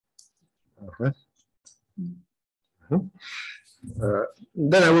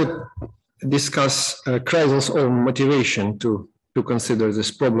Then I will discuss Kreisel's own motivation to consider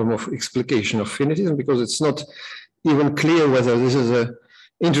this problem of explication of finitism, because it's not even clear whether this is an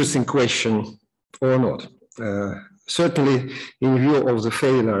interesting question or not. Certainly, in view of the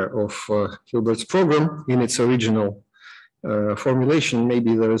failure of Hilbert's program in its original formulation,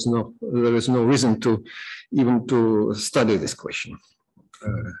 maybe there is no reason to even to study this question.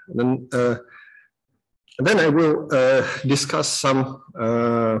 Then I will discuss some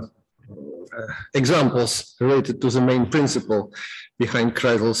examples related to the main principle behind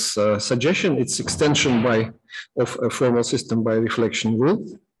Kreisel's suggestion, its extension of a formal system by reflection rule.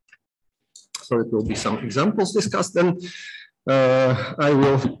 So it will be some examples discussed. Then I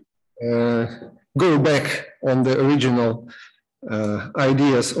will go back on the original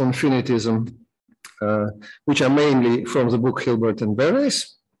ideas on finitism, which are mainly from the book Hilbert and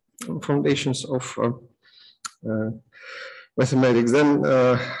Bernays, Foundations of Mathematics. Then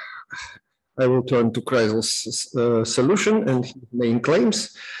I will turn to Kreisel's solution and his main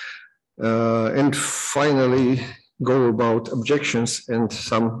claims, and finally go about objections and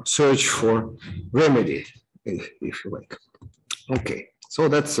some search for remedy, if you like. Okay, so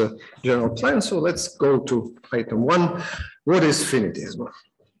that's a general plan. So let's go to item 1. What is finitism?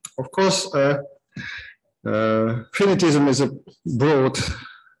 Of course, finitism is a broad,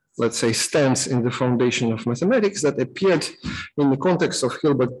 let's say, stance in the foundation of mathematics that appeared in the context of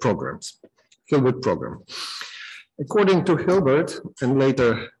Hilbert program. According to Hilbert, and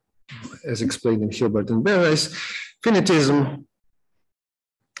later as explained in Hilbert and Bernays, finitism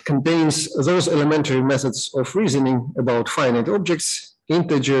contains those elementary methods of reasoning about finite objects,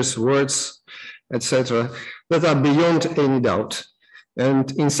 integers, words, etc., that are beyond any doubt,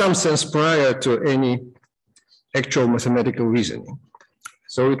 and in some sense prior to any actual mathematical reasoning.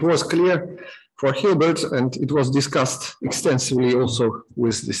 So it was clear for Hilbert, and it was discussed extensively also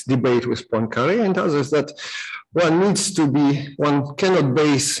with this debate with Poincaré and others, that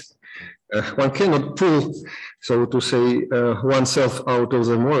one cannot pull, so to say, oneself out of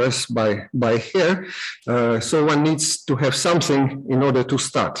the morass by hair. So one needs to have something in order to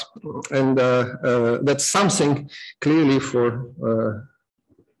start. And that something clearly for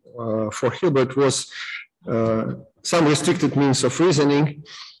Hilbert was some restricted means of reasoning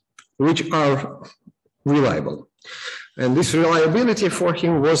which are reliable. And this reliability for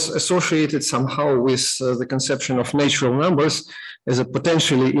him was associated somehow with the conception of natural numbers as a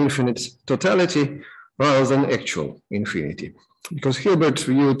potentially infinite totality rather than actual infinity. Because Hilbert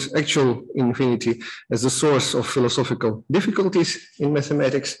viewed actual infinity as the source of philosophical difficulties in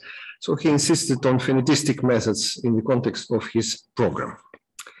mathematics, so he insisted on finitistic methods in the context of his program.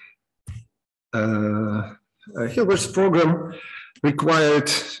 Hilbert's program required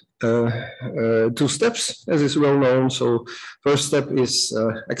 2 steps, as is well known. So first step is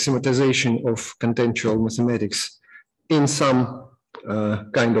axiomatization of contextual mathematics in some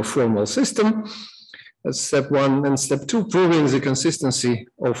kind of formal system. That's step 1. And step 2, proving the consistency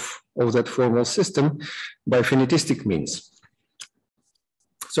of that formal system by finitistic means.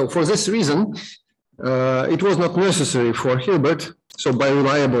 So for this reason, it was not necessary for Hilbert, so by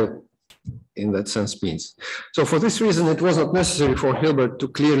reliable in that sense means. So for this reason, it was not necessary for Hilbert to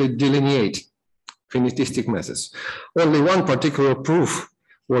clearly delineate finitistic methods. Only one particular proof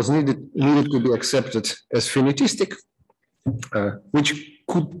was needed to be accepted as finitistic, which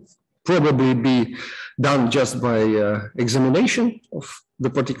could probably be done just by examination of the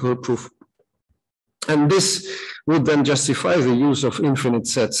particular proof. And this would then justify the use of infinite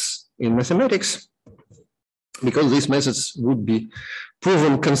sets in mathematics, because these methods would be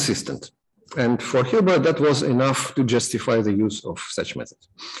proven consistent. And for Hilbert, that was enough to justify the use of such methods.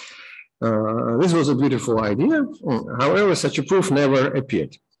 This was a beautiful idea. However, such a proof never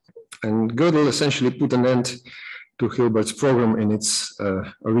appeared. And Gödel essentially put an end to Hilbert's program in its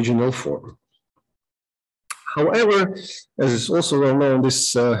original form. However, as is also well known, this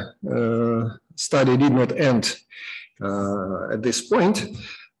study did not end at this point.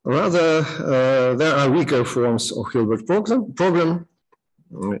 Rather, there are weaker forms of Hilbert program,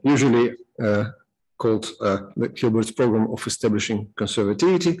 usually called Hilbert's program of establishing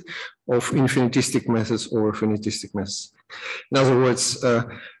conservativity of infinitistic methods or finitistic methods. In other words,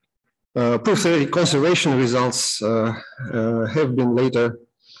 proof-theoretic conservation results have been later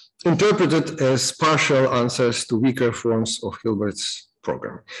interpreted as partial answers to weaker forms of Hilbert's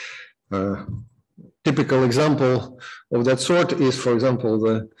program. Typical example of that sort is, for example,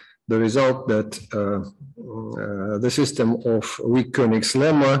 the result that the system of Weak-Koenig's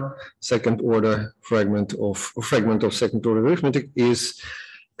lemma, second-order fragment of second-order arithmetic, is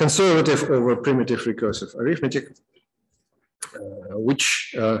conservative over primitive recursive arithmetic, which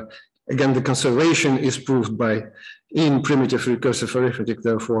again, the conservation is proved by in primitive recursive arithmetic,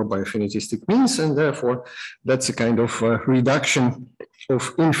 therefore by finitistic means, and therefore that's a kind of reduction of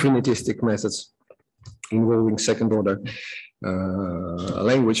infinitistic methods involving second order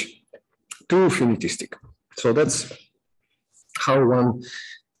language to finitistic. So that's how one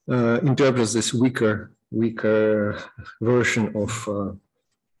interprets this weaker version of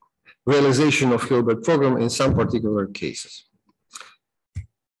realization of Hilbert program in some particular cases.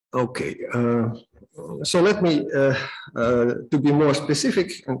 Okay, so let me, to be more specific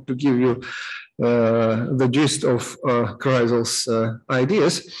and to give you the gist of Kreisel's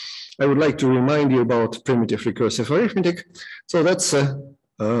ideas, I would like to remind you about primitive recursive arithmetic. So that's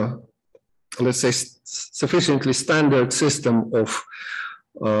let's say, sufficiently standard system of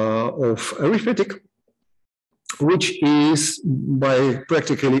arithmetic, which is by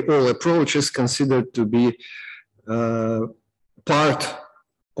practically all approaches considered to be part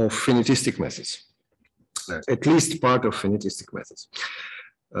of finitistic methods, at least part of finitistic methods.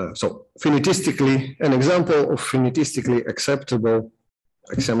 So finitistically, an example of finitistically acceptable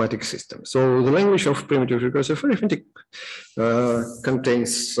axiomatic system. So the language of primitive recursive arithmetic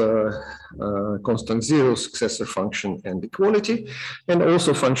contains constant zero, successor function, and equality, and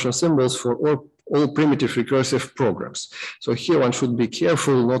also function symbols for all primitive recursive programs. So here one should be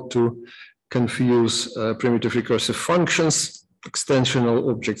careful not to confuse primitive recursive functions, extensional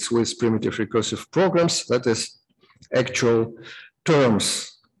objects, with primitive recursive programs, that is, actual terms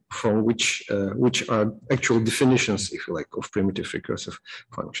from which are actual definitions, if you like, of primitive recursive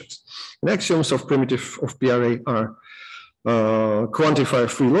functions. And axioms of PRA are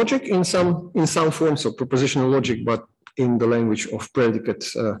quantifier-free logic in some form, so propositional logic, but in the language of predicate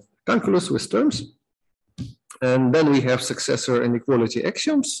calculus with terms. And then we have successor and equality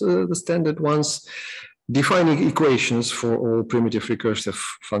axioms, the standard ones, defining equations for all primitive recursive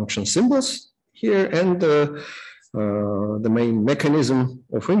function symbols here, and the main mechanism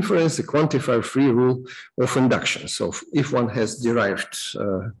of inference, the quantifier-free rule of induction. So if one has derived,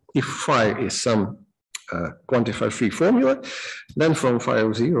 if phi is some quantifier-free formula, then from phi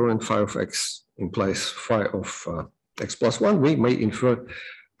of 0 and phi of x implies phi of x plus 1, we may infer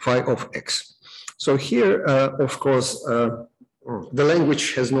phi of x. So here, of course, the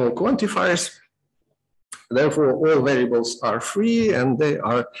language has no quantifiers. Therefore, all variables are free and they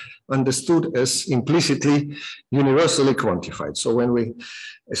are understood as implicitly universally quantified. So when we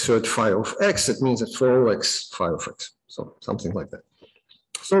assert phi of x, it means that for all x, phi of x. So something like that.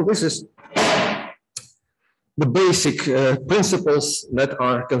 So this is the basic principles that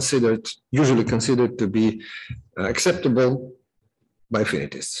are usually considered to be acceptable by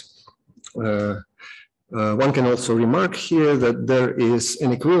finitists. One can also remark here that there is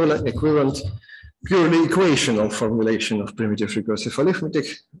an equivalent purely equational formulation of primitive recursive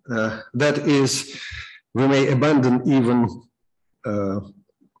arithmetic. That is, we may abandon even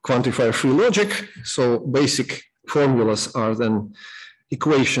quantifier-free logic. So basic formulas are then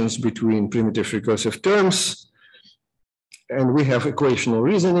equations between primitive recursive terms. And we have equational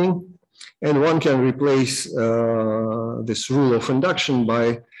reasoning. And one can replace this rule of induction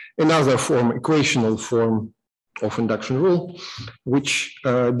by another form, equational form of induction rule, which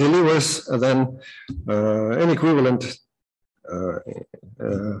delivers then an equivalent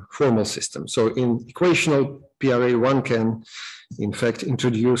formal system. So in equational PRA, one can, in fact,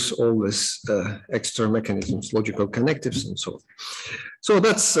 introduce all these extra mechanisms, logical connectives, and so on. So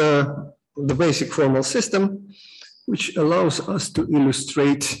that's the basic formal system, which allows us to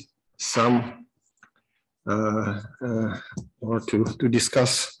illustrate some or to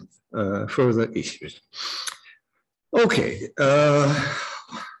discuss further issues. Okay,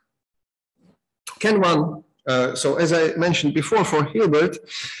 can one, so as I mentioned before, for Hilbert,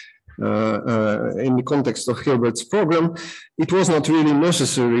 in the context of Hilbert's program, it was not really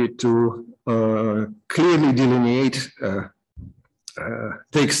necessary to clearly delineate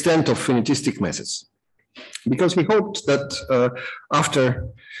the extent of finitistic methods, because he hoped that after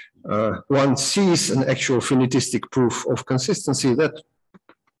one sees an actual finitistic proof of consistency, that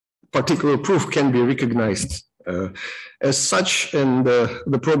particular proof can be recognized as such, and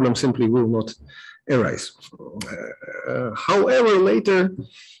the problem simply will not arise. However, later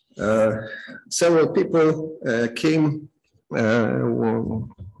several people came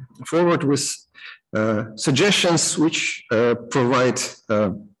forward with suggestions which provide,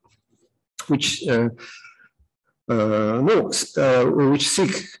 which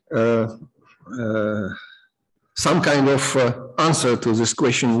seek some kind of answer to this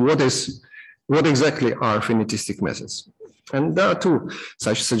question: what exactly are finitistic methods? And there are two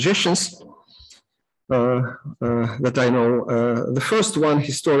such suggestions that I know. The first one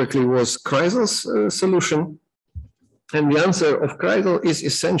historically was Kreisel's solution. And the answer of Kreisel is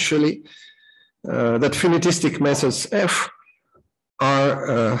essentially that finitistic methods F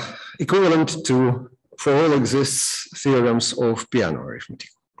are equivalent to, for all exists, theorems of piano arithmetic,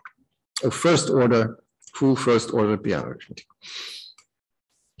 of full first order piano arithmetic.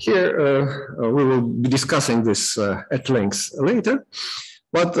 Here we will be discussing this at length later,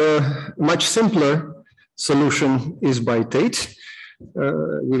 but a much simpler solution is by Tate,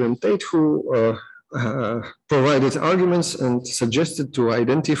 William Tate, who provided arguments and suggested to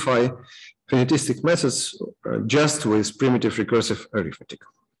identify finitistic methods just with primitive recursive arithmetic.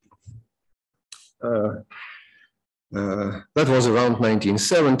 That was around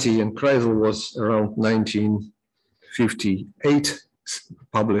 1970, and Kreisel was around 1958,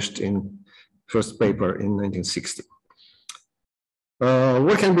 published in first paper in 1960.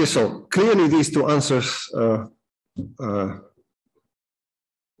 What can be so? Clearly, these two answers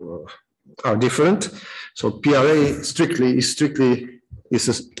are different. So PRA is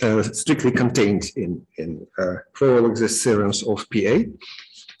strictly contained in for all exists theorems of PA.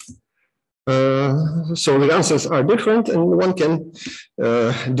 So the answers are different, and one can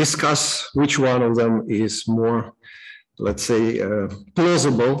discuss which one of them is more, let's say,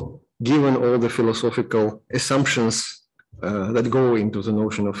 plausible, given all the philosophical assumptions that go into the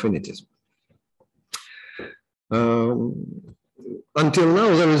notion of finitism. Until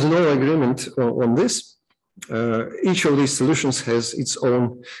now, there is no agreement on this. Each of these solutions has its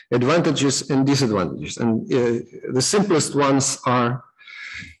own advantages and disadvantages. And the simplest ones are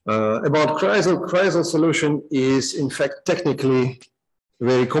about Kreisel. Kreisel solution is, in fact, technically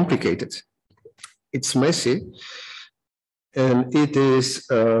very complicated. It's messy, and it is,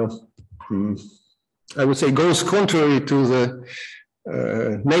 I would say, goes contrary to the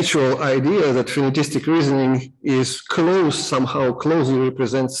natural idea that finitistic reasoning is somehow closely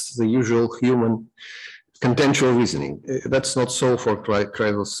represents the usual human contentious reasoning. That's not so for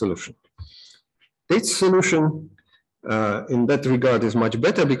Kreisel's solution. Tate's solution in that regard is much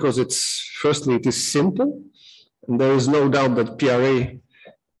better because firstly, it is simple, and there is no doubt that PRA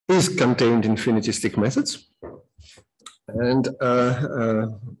is contained in finitistic methods. And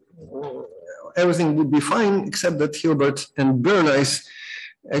everything would be fine, except that Hilbert and Bernays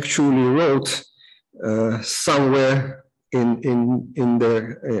actually wrote somewhere in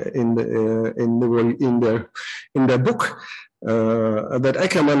their book that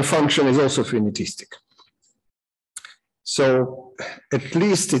Ackermann function is also finitistic. So at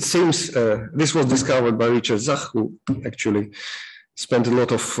least it seems this was discovered by Richard Zach, who actually spent a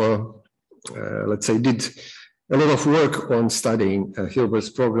lot of let's say did a lot of work on studying Hilbert's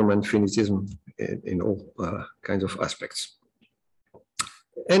program and finitism in all kinds of aspects.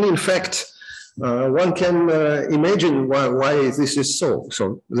 And in fact, one can imagine why this is so.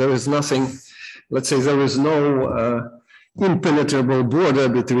 So there is nothing, let's say there is no impenetrable border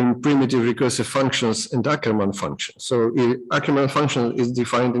between primitive recursive functions and Ackermann functions. So Ackermann function is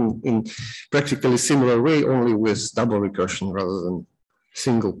defined in practically similar way, only with double recursion rather than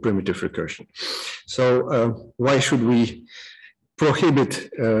single primitive recursion. So why should we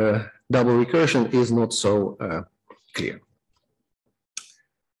prohibit double recursion is not so clear.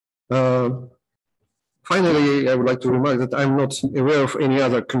 Finally, I would like to remark that I'm not aware of any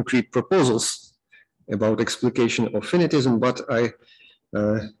other concrete proposals about explication of finitism, but I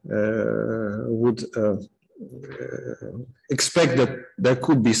would expect that there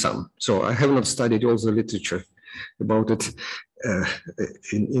could be some. So I have not studied all the literature about it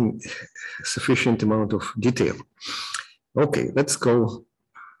in sufficient amount of detail. Okay, let's go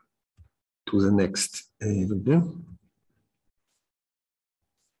to the next.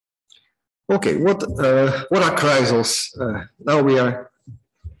 Okay, what are Kreisel's? Now we are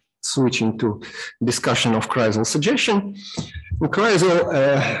switching to discussion of Kreisel's suggestion. Kreisel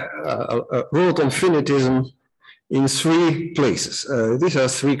wrote on finitism in 3 places. These are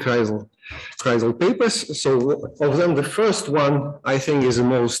 3 Kreisel papers. So of them, the first one I think is the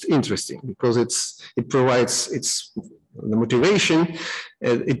most interesting because it provides the motivation.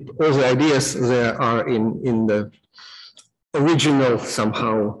 All the ideas there are in the original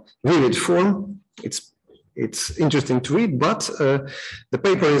somehow vivid form. It's interesting to read, but the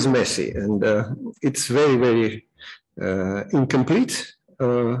paper is messy and it's very, very incomplete,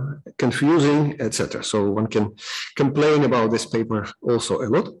 confusing, etc. So one can complain about this paper also a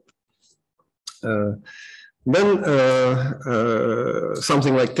lot. Then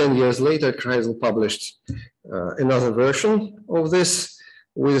something like 10 years later, Kreisel published another version of this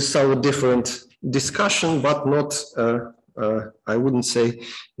with somewhat different discussion, but not I wouldn't say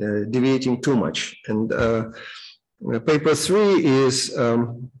deviating too much. And paper 3 is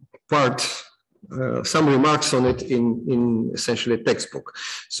some remarks on it in essentially a textbook.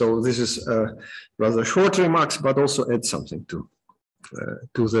 So this is rather short remarks, but also add something to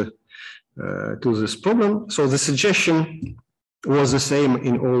this problem. So the suggestion was the same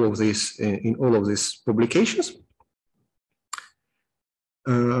in all of these publications.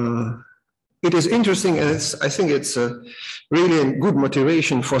 It is interesting, and I think it's really a good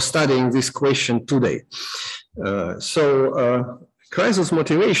motivation for studying this question today. Kreisel's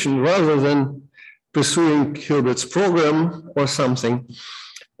motivation, rather than pursuing Hilbert's program or something,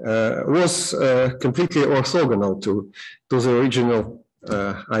 was completely orthogonal to the original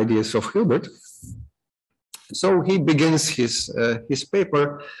ideas of Hilbert. So he begins his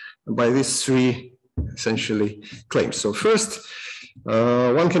paper by these 3 essentially claims. So first,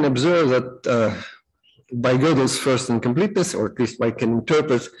 one can observe that by Gödel's first incompleteness, or at least I can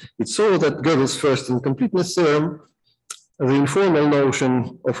interpret it so, that Gödel's first incompleteness theorem, the informal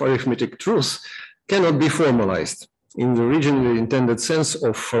notion of arithmetic truth, cannot be formalized in the originally intended sense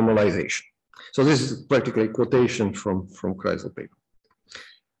of formalization. So this is practically a quotation from Kreisel paper.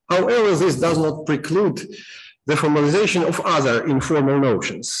 However, this does not preclude the formalization of other informal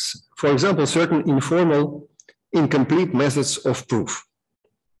notions. For example, certain informal incomplete methods of proof.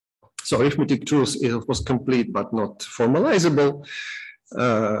 So arithmetic truth is of course complete but not formalizable.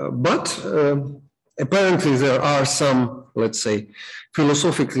 But apparently there are some, let's say,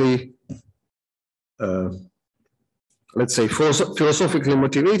 philosophically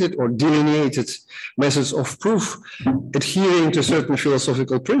motivated or delineated methods of proof adhering to certain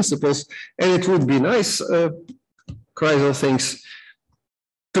philosophical principles, and it would be nice, Kreisel thinks,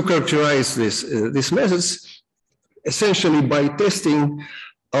 to characterize these methods essentially by testing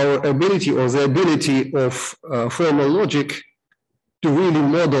our ability or the ability of formal logic to really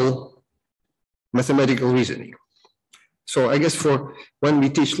model mathematical reasoning. So I guess for when we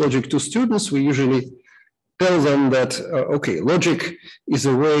teach logic to students, we usually tell them that, okay, logic is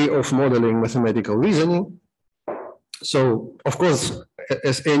a way of modeling mathematical reasoning. So, of course,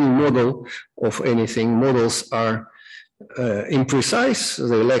 as any model of anything, models are imprecise,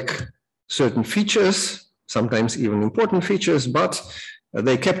 they lack certain features, sometimes even important features, but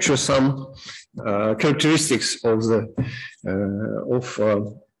they capture some characteristics of the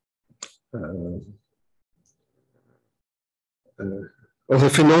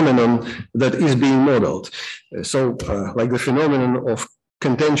phenomenon that is being modeled. So, like the phenomenon of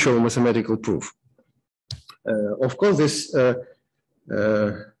contentious mathematical proof. Of course, this,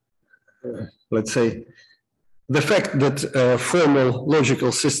 let's say, the fact that formal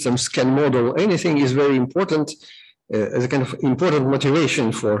logical systems can model anything is very important as a kind of important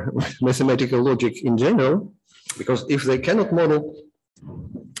motivation for mathematical logic in general, because if they cannot model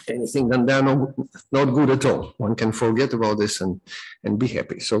anything, then they're not good at all. One can forget about this and be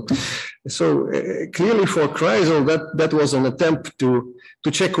happy. So clearly for Kreisel, that was an attempt to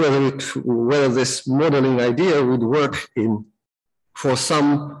check whether this modeling idea would work for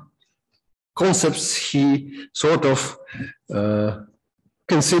some concepts he sort of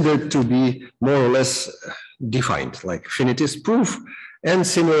considered to be more or less defined, like finitist proof and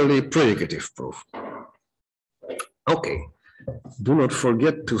similarly predicative proof. Okay. Do not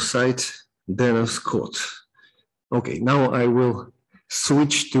forget to cite Dana's quote. Okay, now I will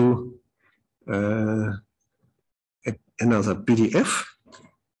switch to another PDF.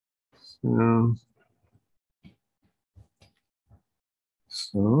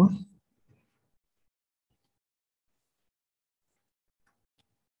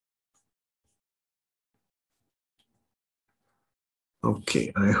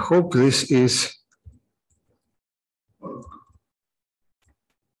 Okay, I hope this is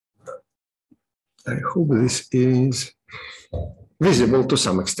visible to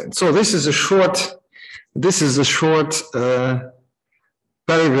some extent. So this is a short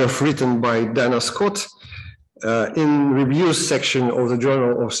paragraph written by Dana Scott in reviews section of the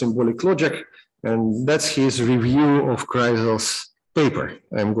Journal of Symbolic Logic, and that's his review of Kreisel's paper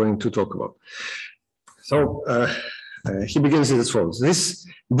I'm going to talk about. So he begins as follows. This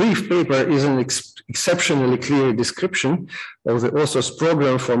brief paper is an exceptionally clear description of the author's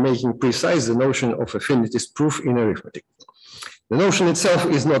program for making precise the notion of a finitist proof in arithmetic. The notion itself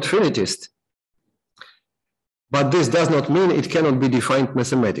is not finitist, but this does not mean it cannot be defined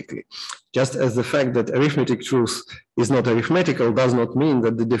mathematically. Just as the fact that arithmetic truth is not arithmetical does not mean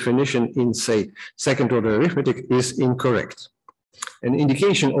that the definition in, say, second-order arithmetic is incorrect. An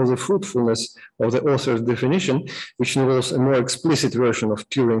indication of the fruitfulness of the author's definition, which involves a more explicit version of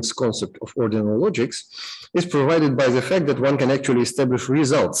Turing's concept of ordinal logics, is provided by the fact that one can actually establish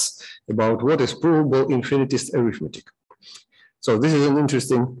results about what is provable in finitist arithmetic. So this is an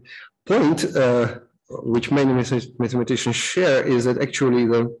interesting point, which many mathematicians share, is that actually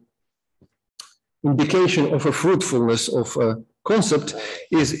the indication of a fruitfulness of a concept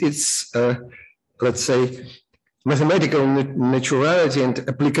is its, let's say, mathematical naturality and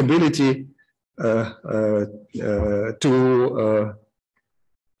applicability to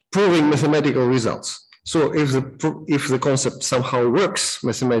proving mathematical results. So if the concept somehow works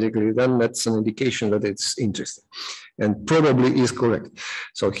mathematically, then that's an indication that it's interesting and probably is correct.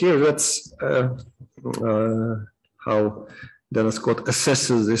 So here that's how Dennis Scott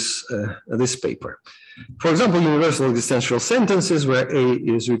assesses this paper. For example, universal existential sentences where A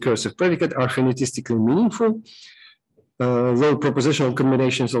is recursive predicate are finitistically meaningful, though propositional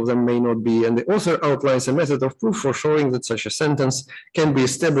combinations of them may not be, and the author outlines a method of proof for showing that such a sentence can be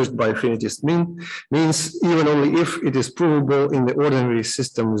established by finitist means even only if it is provable in the ordinary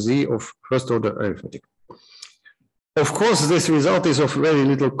system Z of first-order arithmetic. Of course, this result is of very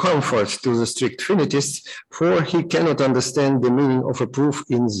little comfort to the strict finitist, for he cannot understand the meaning of a proof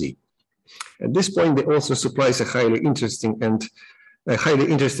in Z. At this point, the author supplies a highly interesting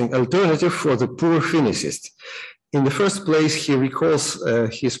alternative for the poor finicist. In the first place, he recalls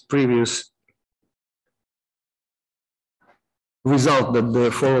his previous result that the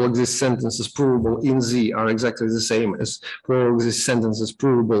for all exist sentences provable in Z are exactly the same as for all exist sentences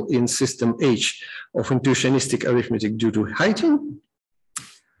provable in system H of intuitionistic arithmetic due to Heiting.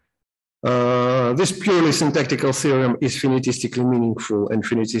 This purely syntactical theorem is finitistically meaningful and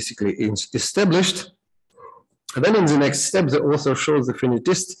finitistically established. And then in the next step, the author shows the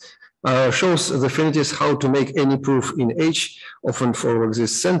finitist how to make any proof in H of an for all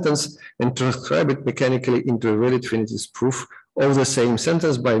exist sentence and transcribe it mechanically into a valid finitist proof of the same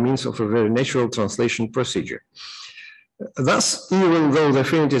sentence by means of a very natural translation procedure. Thus, even though the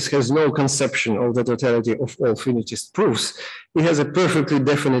finitist has no conception of the totality of all finitist proofs, he has a perfectly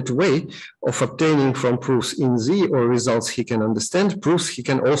definite way of obtaining from proofs in Z or results he can understand, proofs he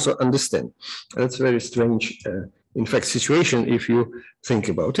can also understand. That's a very strange, in fact, situation if you think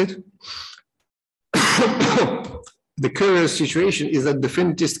about it. The curious situation is that the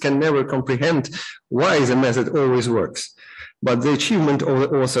finitist can never comprehend why the method always works. But the achievement of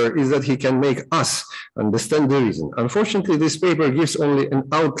the author is that he can make us understand the reason. Unfortunately, this paper gives only an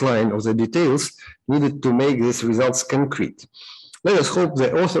outline of the details needed to make these results concrete. Let us hope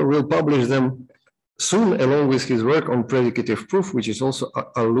the author will publish them soon along with his work on predicative proof, which is also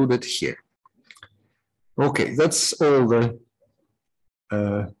alluded here. Okay, that's all the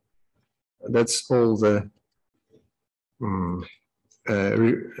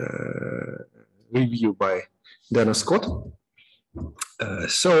review by Dennis Scott.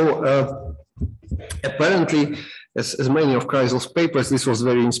 Apparently, as many of Kreisel's papers, this was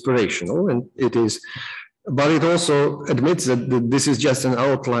very inspirational, and it is, but it also admits that this is just an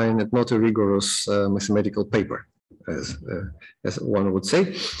outline and not a rigorous mathematical paper, as one would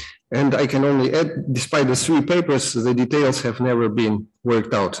say. And I can only add, despite the 3 papers, the details have never been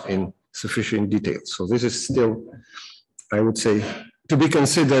worked out in sufficient detail. So this is still, I would say, to be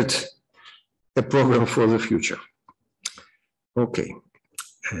considered a program for the future. Okay.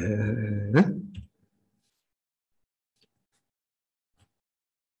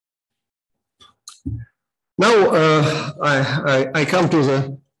 Now I come to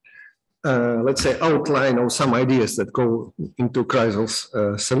the, let's say, outline of some ideas that go into Kreisel's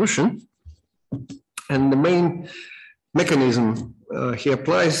solution. And the main mechanism he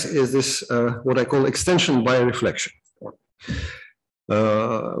applies is this, what I call extension by reflection.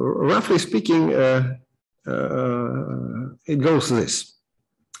 Roughly speaking, it goes this.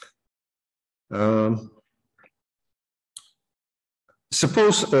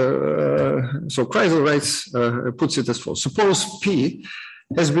 Suppose, so Kreisel writes, puts it as follows. Suppose P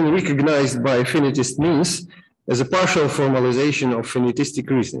has been recognized by finitist means as a partial formalization of finitistic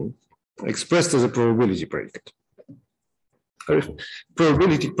reasoning, expressed as a probability predicate.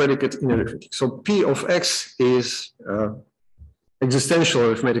 Probability predicate in arithmetic. So P of X is existential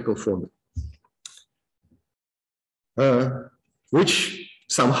arithmetical formula. Which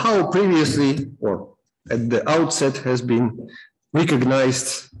somehow previously or at the outset has been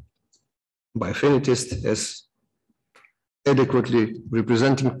recognized by finitists as adequately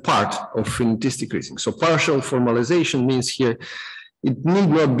representing part of finitistic reasoning. So partial formalization means here it need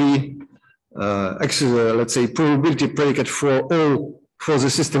not be, let's say, probability predicate for the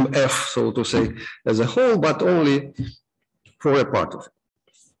system F, so to say, as a whole, but only for a part of it.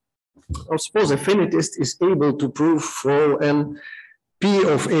 Now suppose a finitist is able to prove for all n P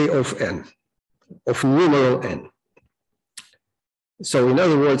of A of n, of numeral n. So in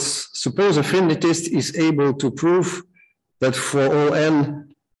other words, suppose a finitist is able to prove that for all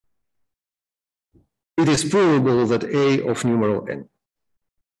n, it is provable that A of numeral n.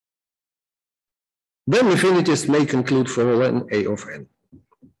 Then the finitist may conclude for all n, A of n.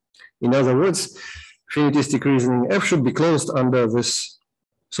 In other words, finitistic reasoning F should be closed under this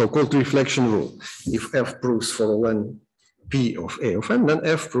so-called reflection rule. If F proves for all n P of A of n, then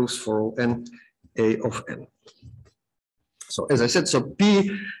F proves for all n A of n. So as I said, so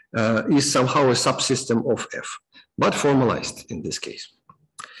P is somehow a subsystem of F, but formalized in this case.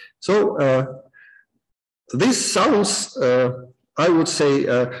 So this sounds, I would say,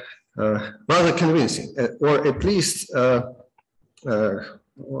 rather convincing, or at least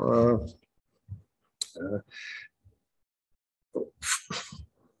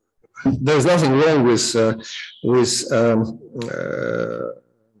there's nothing wrong with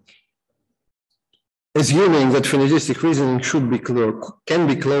assuming that finitistic reasoning should be can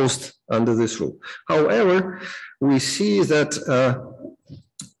be closed under this rule. However, we see that,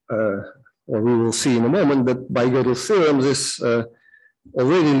 or we will see in a moment, that by Gödel's theorem, this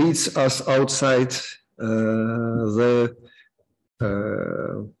already leads us outside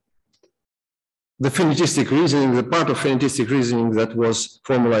the finitistic reasoning, the part of finitistic reasoning that was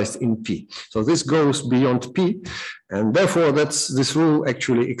formalized in P. So this goes beyond P, and therefore this rule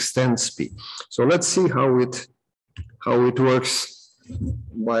actually extends P. So let's see how it works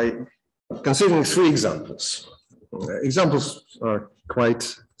by considering three examples. Examples are quite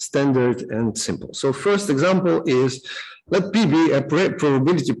standard and simple. So first example is, let P be a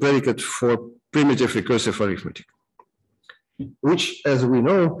probability predicate for primitive recursive arithmetic, which, as we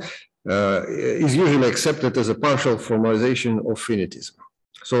know, is usually accepted as a partial formalization of finitism.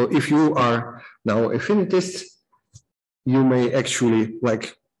 So if you are now a finitist, you may actually,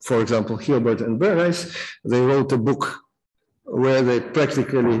 like, for example, Hilbert and Bernays, they wrote a book where they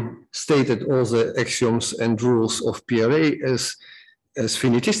practically stated all the axioms and rules of PRA as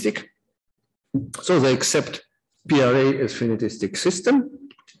finitistic. So they accept PRA as finitistic system.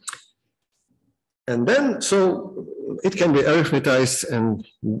 And then, so it can be arithmetized, and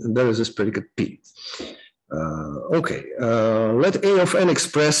there is this predicate P. Let A of n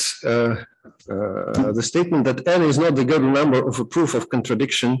express the statement that n is not the Gödel number of a proof of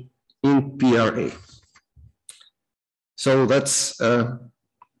contradiction in PRA. So that's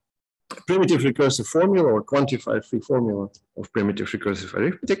primitive recursive formula or quantified free formula of primitive recursive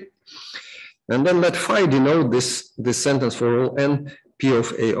arithmetic. And then let phi denote this sentence for all n P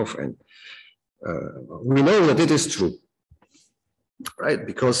of A of n. We know that it is true, right?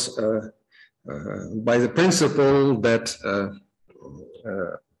 Because by the principle that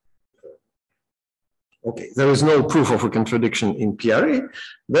there is no proof of a contradiction in PRA,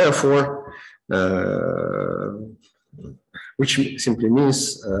 therefore, which simply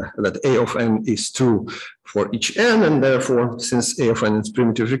means that A of n is true for each n, and therefore, since A of n is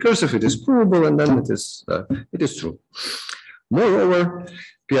primitive recursive, it is provable, and then it is true. Moreover,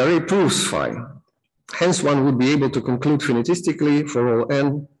 PRA proves phi. Hence, one would be able to conclude finitistically for all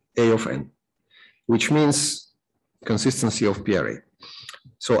n A of n, which means consistency of PRA.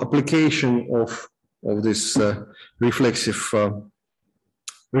 So application of this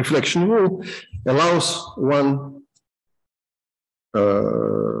reflection rule allows one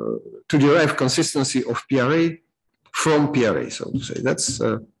to derive consistency of PRA from PRA, so to say. That's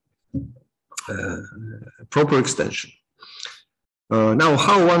a proper extension. Now,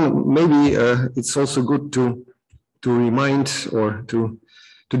 how one, maybe it's also good to remind or to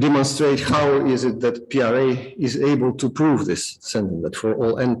demonstrate how is it that PRA is able to prove this sentence that for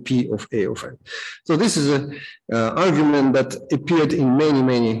all n P of A of n. So this is an argument that appeared in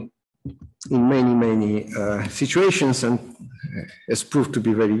many situations and has proved to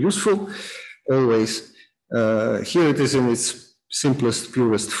be very useful always. Here it is in its simplest,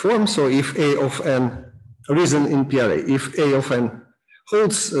 purest form. So if A of n, reason in PRA, if A of n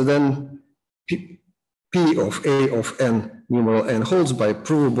holds, then P of A of n, numeral n, holds by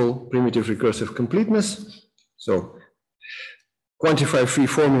provable primitive recursive completeness. So quantify free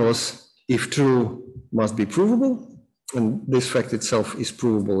formulas, if true, must be provable. And this fact itself is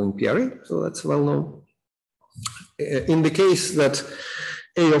provable in PRA, so that's well known. In the case that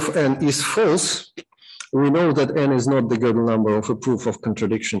A of n is false, we know that n is not the Gödel number of a proof of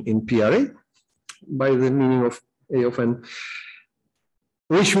contradiction in PRA by the meaning of A of n,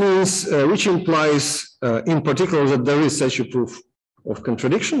 which means, which implies in particular that there is such a proof of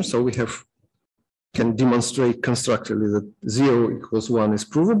contradiction. So we have can demonstrate constructively that 0 equals 1 is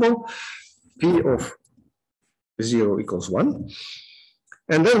provable, P of 0 equals 1.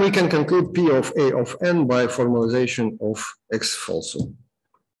 And then we can conclude P of A of n by formalization of X falso.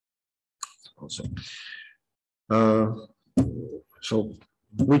 So,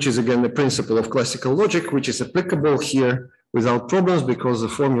 which is again the principle of classical logic, which is applicable here without problems because the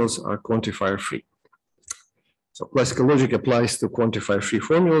formulas are quantifier free. So classical logic applies to quantifier free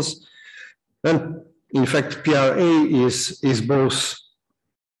formulas. And in fact, PRA is both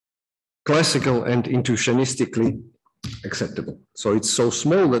classical and intuitionistically acceptable. So it's so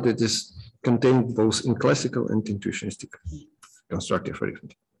small that it is contained both in classical and intuitionistic constructive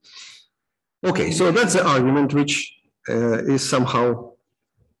arithmetic. Okay, so that's the argument which is somehow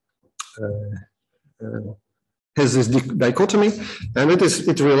has this dichotomy, and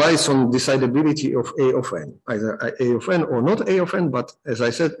it relies on decidability of A of n, either A of n or not A of n, but as I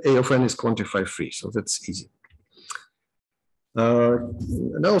said, A of n is quantifier free, so that's easy.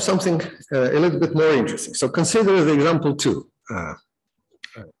 Now something a little bit more interesting. So consider the example 2.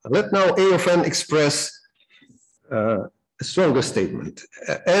 Let now A of n express a stronger statement.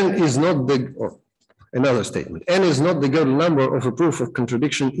 N is not the, or another statement, n is not the Gödel number of a proof of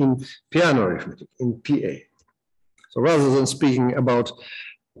contradiction in piano arithmetic, in PA. So rather than speaking about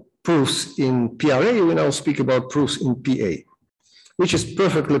proofs in PRA, we now speak about proofs in PA, which is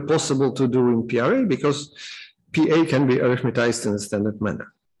perfectly possible to do in PRA because PA can be arithmetized in a standard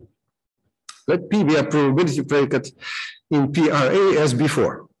manner. Let P be a probability predicate in PRA as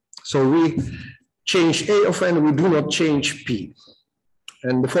before. So we change A of n, we do not change P.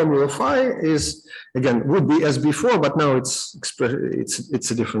 And the formula phi is, again, would be as before, but now it's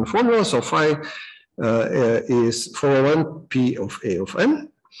a different formula. So phi is for n P of A of n.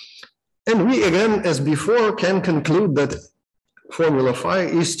 And we, again, as before, can conclude that formula phi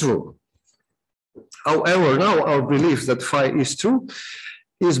is true. However, now our belief that phi is true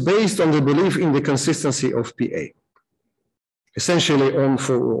is based on the belief in the consistency of PA, essentially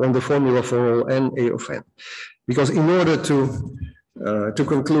on the formula for all n A of n. Because in order to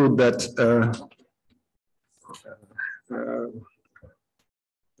conclude that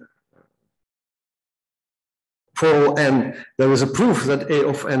for all n, there is a proof that A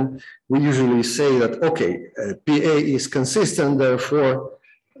of n, we usually say that, okay, PA is consistent, therefore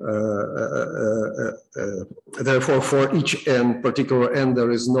for each n, particular n,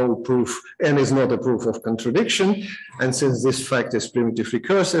 there is no proof, n is not a proof of contradiction, and since this fact is primitive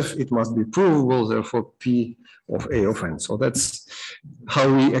recursive, it must be provable, therefore P of A of n. So that's how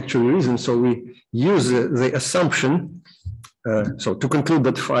we actually reason. So we use the assumption, so to conclude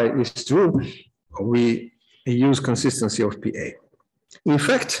that phi is true, we use consistency of PA. In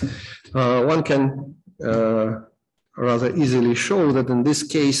fact, one can rather easily show that in this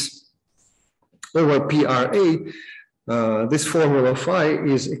case, over PRA, this formula phi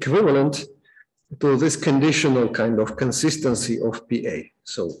is equivalent to this conditional kind of consistency of PA.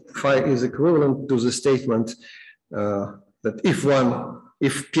 So phi is equivalent to the statement that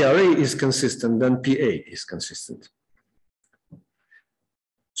if PRA is consistent, then PA is consistent.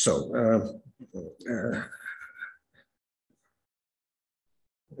 So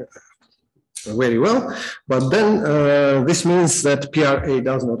very well, but then this means that PRA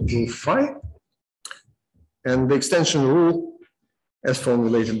does not prove phi, and the extension rule as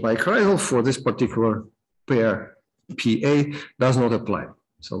formulated by Kreisel for this particular pair PA does not apply.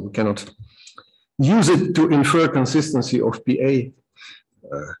 So we cannot use it to infer consistency of PA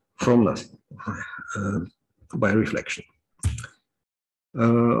from nothing by reflection.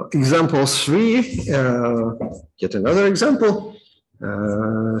 Example 3, yet another example.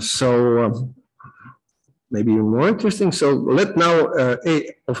 Maybe even more interesting. So let now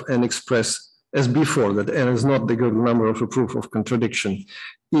A of n express as before that n is not the Gödel number of a proof of contradiction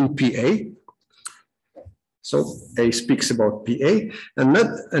in PA. So A speaks about PA,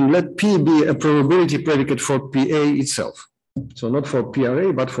 and let P be a probability predicate for PA itself. So not for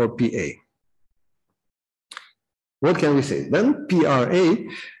PRA, but for PA. What can we say? Then PRA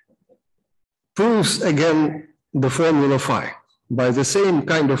proves again the formula phi by the same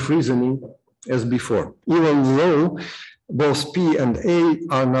kind of reasoning as before, even though both P and A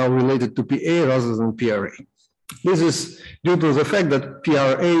are now related to PA rather than PRA. This is due to the fact that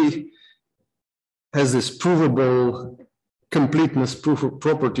PRA has this provable completeness proof of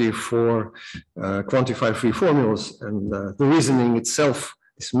property for quantifier free formulas, and the reasoning itself,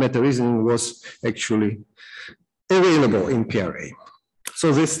 this meta reasoning, was actually available in PRA.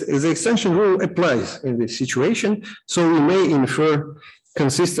 So the extension rule applies in this situation, so we may infer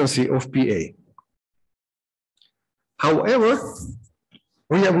consistency of PA. However,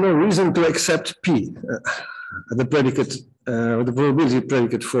 we have no reason to accept P, the predicate, the probability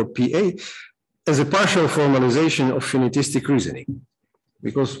predicate for PA, as a partial formalization of finitistic reasoning,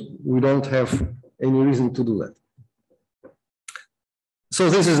 because we don't have any reason to do that. So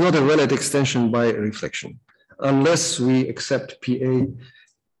this is not a valid extension by reflection, unless we accept PA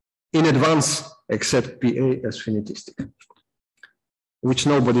in advance, accept PA as finitistic, which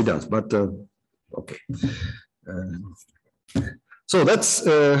nobody does, but okay. So that's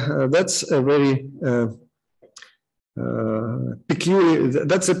a very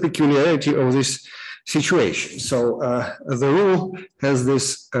that's a peculiarity of this situation. So the rule has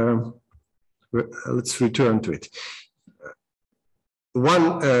this. Let's return to it.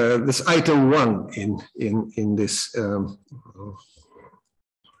 This item 1 in this.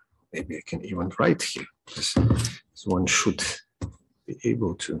 Maybe I can even write here. This one should be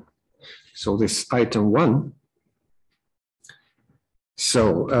able to. So this item 1. So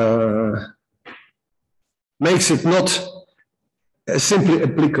makes it not a simply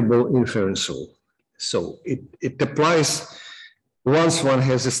applicable inference rule. So it applies once one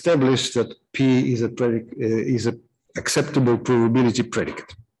has established that P is a acceptable probability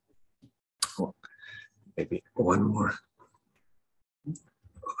predicate. Oh, maybe one more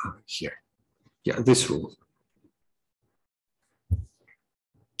here. Yeah, this rule.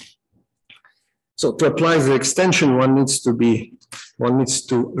 So to apply the extension, one needs to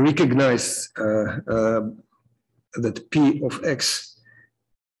recognize that P of X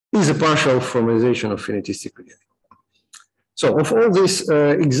is a partial formalization of finitistic reasoning. So of all these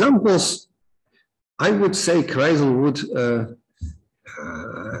examples, I would say Kreisel would,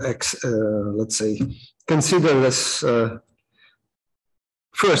 let's say, consider this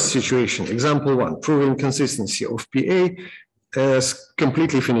first situation, example 1, proving consistency of PA as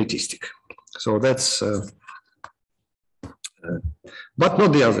completely finitistic. So that's, but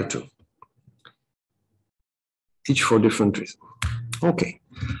not the other two, each for different reasons. Okay.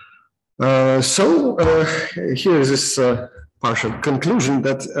 So here is this partial conclusion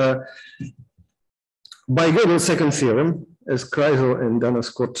that by Gödel's second theorem, as Kreisel and Dana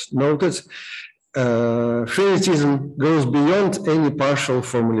Scott noted, finitism goes beyond any partial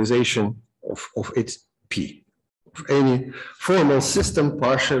formalization of its P, of any formal system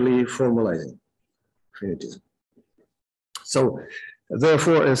partially formalizing finitism. So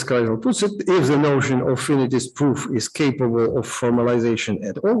therefore, as Kreisel puts it, if the notion of finitist proof is capable of formalization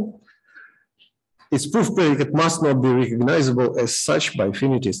at all, its proof predicate must not be recognizable as such by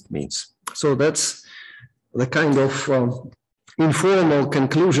finitist means. So that's the kind of informal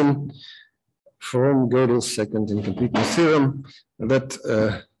conclusion from Gödel's second incompleteness theorem that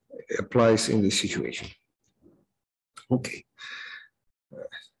applies in this situation. Okay.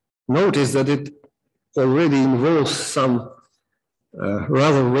 Notice that it already involves some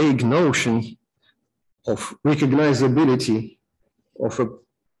rather vague notion of recognizability of a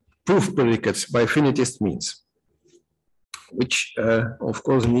proof predicates by finitist means, which of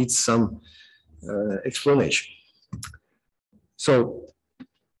course needs some explanation. So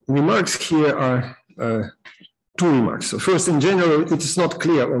remarks here are two remarks. So first, in general, it is not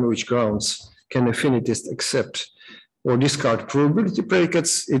clear on which grounds can a finitist accept or discard probability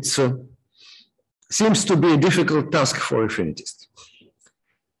predicates. It seems to be a difficult task for a finitist.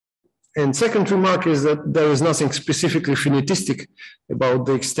 And second remark is that there is nothing specifically finitistic about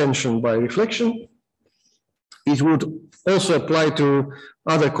the extension by reflection. It would also apply to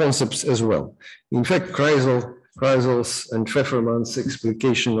other concepts as well. In fact, Kreisel's and Pfefferman's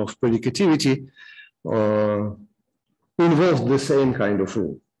explication of predicativity involved the same kind of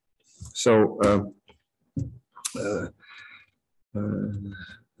rule. So,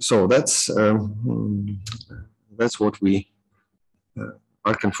 so that's what we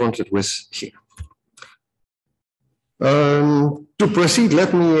are confronted with here. To proceed,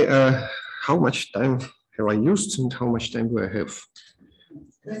 let me, how much time have I used and how much time do I have?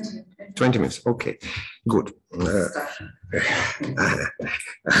 20 minutes, okay, good.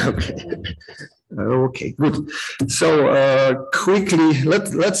 Okay, good. So quickly,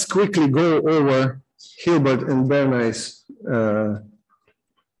 let's quickly go over Hilbert and Bernay's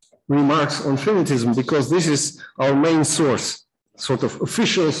remarks on finitism, because this is our main source, sort of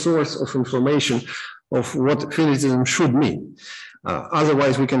official source of information of what finitism should mean.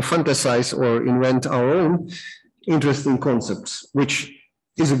 Otherwise, we can fantasize or invent our own interesting concepts, which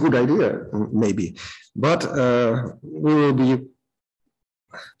is a good idea, maybe. But we will be,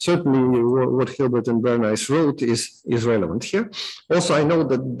 certainly what Hilbert and Bernays wrote is relevant here. Also, I know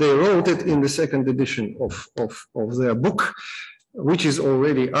that they wrote it in the second edition of their book, which is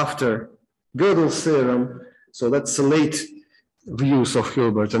already after Gödel's theorem. So that's a late views of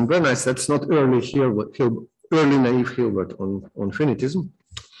Hilbert and Bernays. That's not early naive Hilbert on finitism.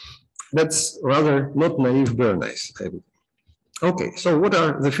 That's rather not naive Bernays. Okay, so what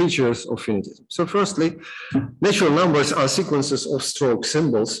are the features of finitism? So firstly, natural numbers are sequences of stroke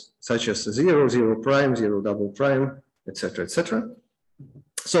symbols, such as 0, 0 prime, 0 double prime, etc., etc.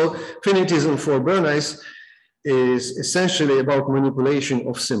 So finitism for Bernays is essentially about manipulation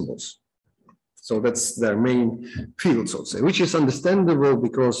of symbols. So that's their main field, so to say, which is understandable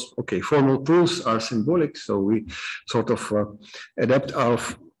because, okay, formal proofs are symbolic, so we sort of adapt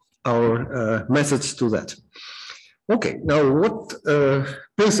our methods to that. Okay, now what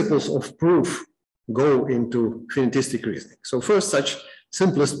principles of proof go into finitistic reasoning? So first, such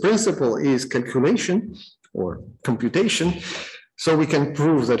simplest principle is calculation or computation. So we can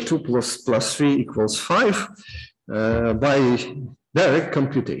prove that 2 plus 3 equals 5 by direct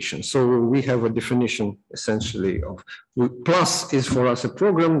computation. So we have a definition essentially of plus is for us a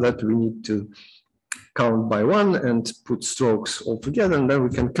program that we need to count by 1 and put strokes all together, and then we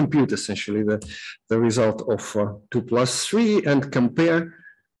can compute essentially the result of 2 plus 3 and compare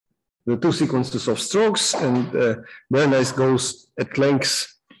the two sequences of strokes. And Bernays goes at length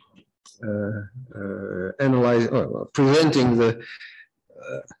presenting the,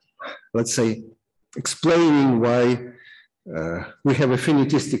 let's say, explaining why we have a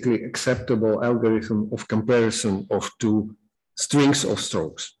finitistically acceptable algorithm of comparison of two strings of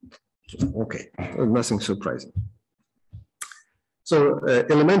strokes. Okay, nothing surprising. So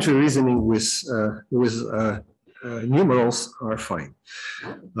elementary reasoning with numerals are fine.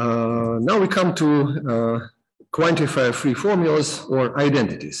 Now we come to quantifier-free formulas or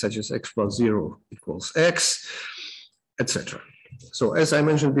identities, such as x plus 0 equals x, etc. So as I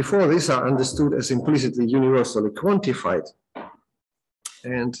mentioned before, these are understood as implicitly universally quantified,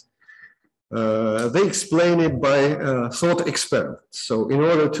 and they explain it by thought experiments. So in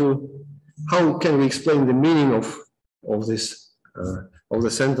order to, how can we explain the meaning of this, of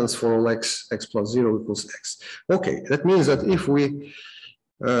the sentence for all x plus 0 equals x? Okay, that means that if we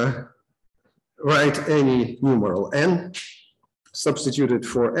write any numeral n, substitute it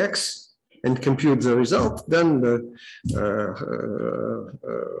for x, and compute the result, then the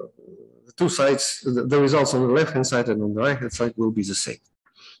two sides, the results on the left-hand side and on the right-hand side will be the same.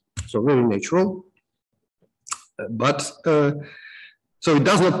 So very natural, but so it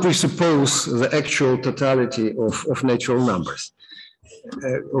does not presuppose the actual totality of natural numbers.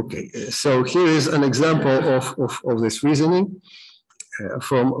 Okay, so here is an example of this reasoning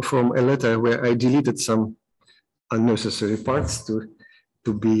from a letter where I deleted some unnecessary parts to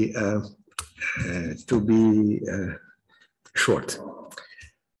be short.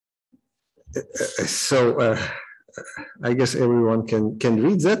 So I guess everyone can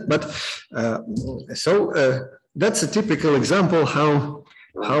read that, but that's a typical example how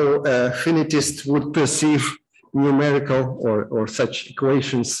a finitist would perceive numerical or such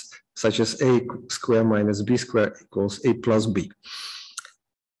equations such as a square minus b square equals a plus b.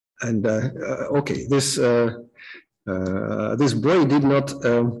 And okay, this boy did not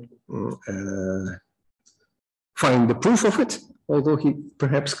find the proof of it, although he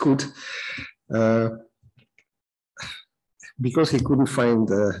perhaps could, because he couldn't find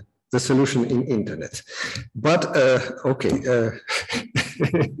the solution in internet. But okay.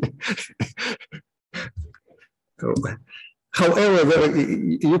 However,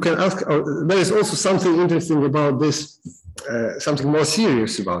 you can ask, there is also something interesting about this, something more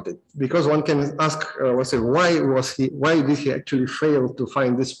serious about it, because one can ask, why did he actually fail to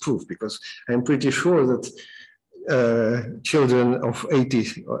find this proof? Because I'm pretty sure that children of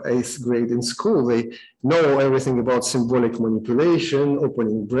 8th or 8th grade in school, they know everything about symbolic manipulation,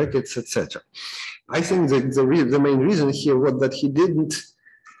 opening brackets, etc. I think that the main reason here was that he didn't,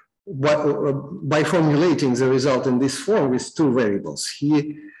 by formulating the result in this form with two variables,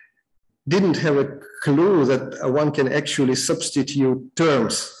 he didn't have a clue that one can actually substitute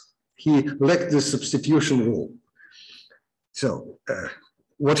terms. He lacked the substitution rule. So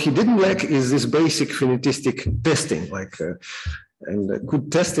what he didn't lack is this basic finitistic testing, like, and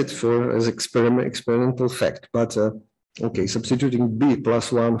could test it as experimental fact. But okay, substituting b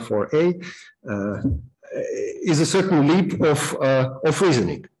plus 1 for a is a certain leap of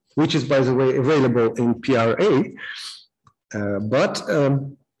reasoning, which is, by the way, available in PRA, but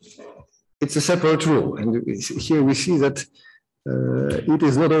it's a separate rule. And here we see that it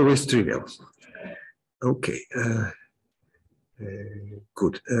is not always trivial. Okay,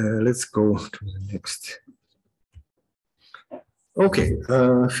 good. Let's go to the next. Okay,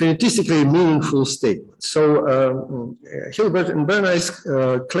 finitistically meaningful statements. So Hilbert and Bernays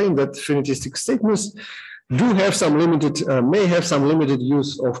claim that finitistic statements do have some limited, may have some limited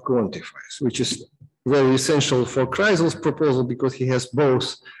use of quantifiers, which is very essential for Kreisel's proposal because he has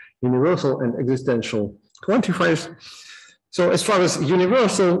both universal and existential quantifiers. So as far as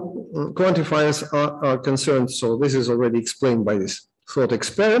universal quantifiers are concerned, so this is already explained by this thought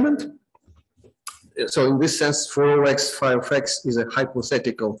experiment. So in this sense, for all x, phi of x is a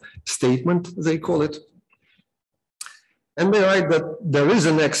hypothetical statement, they call it. And they write that there is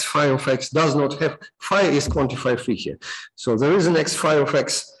an x phi of x does not have, phi is quantifier free here. So there is an x phi of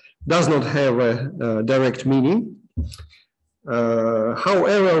x does not have a direct meaning.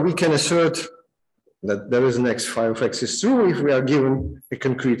 However, we can assert that there is an x phi of x is true if we are given a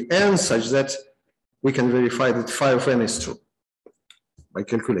concrete n such that we can verify that phi of n is true by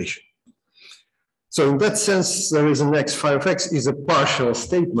calculation. So in that sense, there is an x phi of x is a partial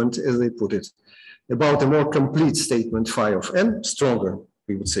statement, as they put it, about a more complete statement phi of n, stronger,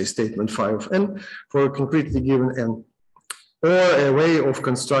 we would say statement phi of n, for a concretely given n, or a way of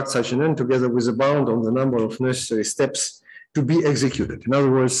construct such an n together with a bound on the number of necessary steps to be executed. In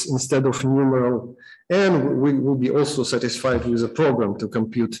other words, instead of numeral n, we will be also satisfied with a program to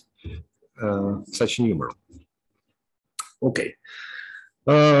compute such numeral. Okay.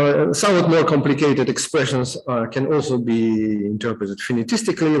 Somewhat more complicated expressions can also be interpreted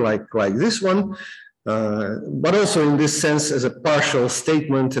finitistically, like this one, but also in this sense as a partial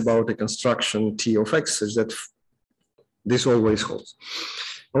statement about a construction T of x, such that this always holds.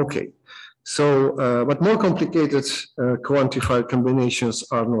 Okay, so, but more complicated quantifier combinations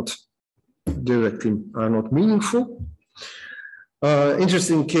are not meaningful.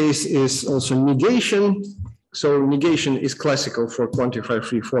 Interesting case is also negation. So negation is classical for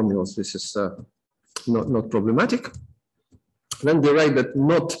quantifier-free formulas. This is not problematic. Then they write that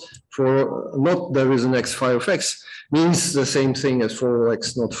not there is an x phi of x means the same thing as for all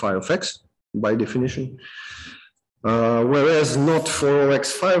x not phi of x by definition. Whereas not for all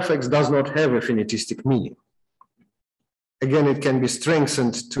x phi of x does not have a finitistic meaning. Again, it can be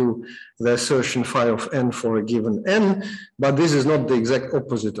strengthened to the assertion phi of n for a given n, but this is not the exact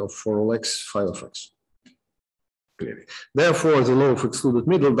opposite of for all x phi of x. Therefore, the law of excluded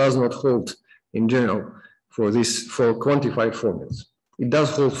middle does not hold in general for quantified formulas. It does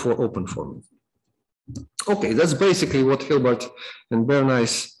hold for open formulas. Okay, that's basically what Hilbert and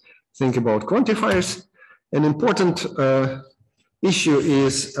Bernays think about quantifiers. An important issue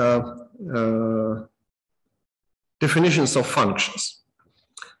is definitions of functions.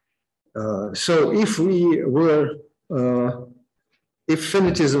 So if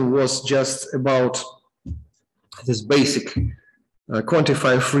finitism was just about this basic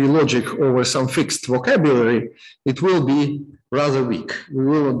quantifier-free logic over some fixed vocabulary, it will be rather weak. We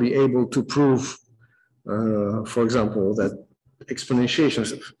will not be able to prove, for example, that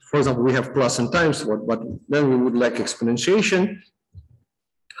exponentiations, for example, we have plus and times, but then we would lack exponentiation.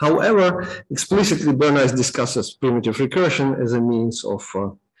 However, explicitly Bernays discusses primitive recursion as a means of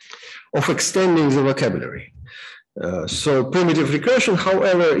extending the vocabulary. So primitive recursion,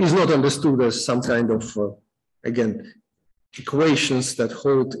 however, is not understood as some kind of again, equations that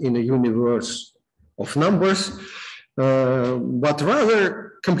hold in a universe of numbers, but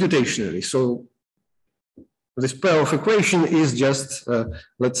rather computationally. So this pair of equation is just,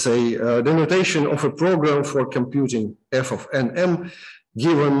 let's say, the notation of a program for computing f of n m,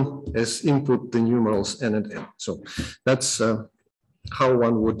 given as input the numerals n and m. So that's how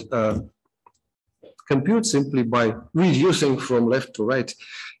one would compute simply by reducing from left to right,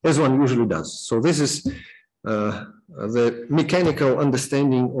 as one usually does. So this is the mechanical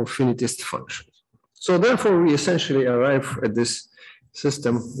understanding of finitist functions. So therefore, we essentially arrive at this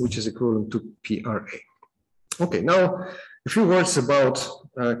system, which is equivalent to PRA. Okay, now a few words about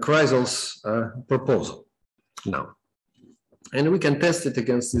Kreisel's proposal now. And we can test it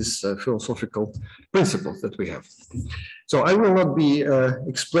against these philosophical principles that we have. So I will not be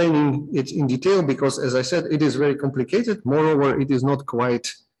explaining it in detail because, as I said, it is very complicated. Moreover, it is not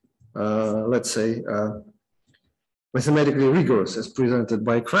quite, let's say, mathematically rigorous as presented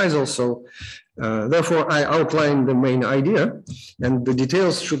by Kreisel. So therefore I outline the main idea and the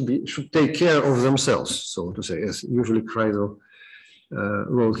details should take care of themselves, so to say, as usually Kreisel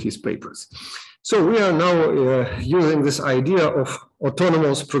wrote his papers. So we are now using this idea of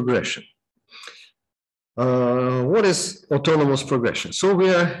autonomous progression. What is autonomous progression? So we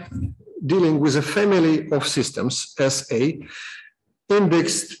are dealing with a family of systems, SA,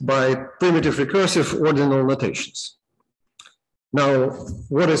 indexed by primitive recursive ordinal notations. Now,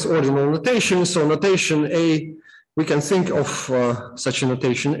 what is ordinal notation? So notation A, we can think of such a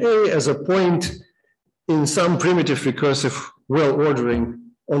notation A as a point in some primitive recursive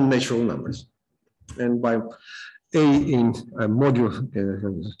well-ordering on natural numbers. and by A in module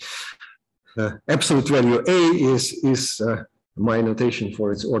absolute value A is my notation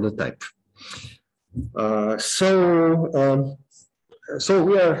for its order type. So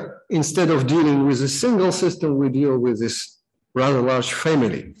we are, instead of dealing with a single system, we deal with this rather large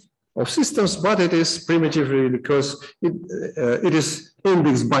family of systems, but it is primitive really because it is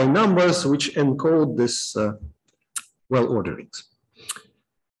indexed by numbers which encode this well-orderings.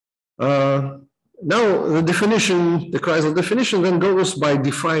 Now the definition, the Kreisel definition then goes by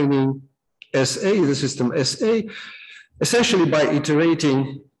defining SA, the system SA, essentially by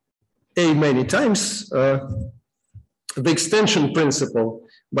iterating A many times, the extension principle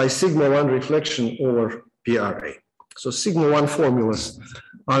by sigma 1 reflection over PRA. So sigma 1 formulas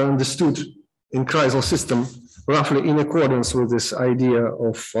are understood in Kreisel system roughly in accordance with this idea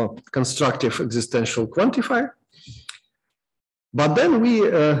of constructive existential quantifier. But then we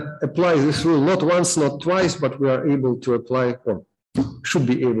apply this rule not once, not twice, but we are able to apply, or should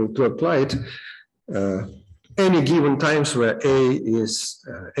be able to apply it any given times where A is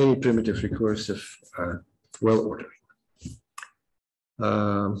any primitive recursive well-ordering.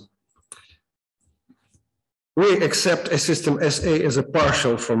 We accept a system SA as a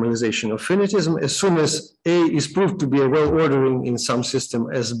partial formalization of finitism as soon as A is proved to be a well-ordering in some system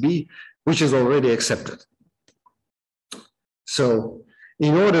SB, which is already accepted. So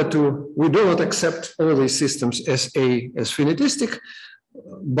in order to, we do not accept all these systems as A as finitistic,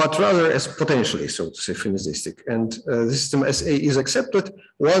 but rather as potentially, so to say, finitistic. And the system SA is accepted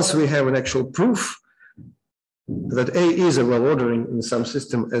once we have an actual proof that A is a well-ordering in some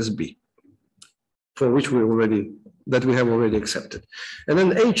system SB, for which we have already accepted. And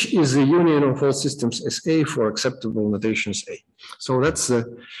then H is the union of all systems SA for acceptable notations A. So that's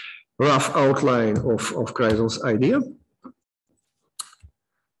the rough outline of Kreisel's idea.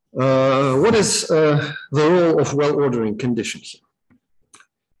 What is the role of well-ordering conditions?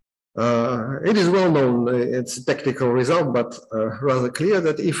 It is well known, it's a technical result, but rather clear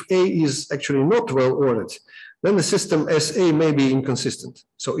that if A is actually not well-ordered, then the system SA may be inconsistent.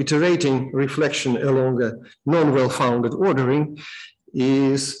 So iterating reflection along a non-well-founded ordering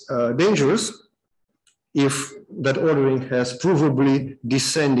is dangerous if that ordering has provably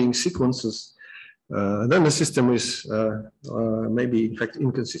descending sequences. Then the system is maybe in fact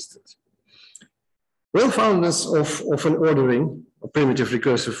inconsistent. Well-foundedness of an ordering, a primitive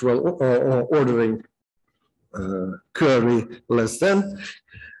recursive ordering curly less than,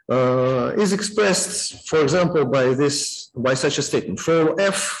 is expressed, for example, by such a statement. For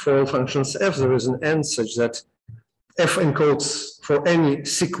F, for all functions F, there is an N such that F encodes for any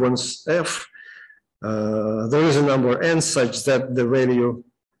sequence F. There is a number N such that the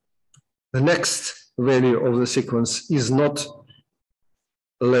next value of the sequence is not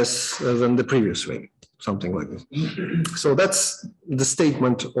less than the previous value, something like this. So that's the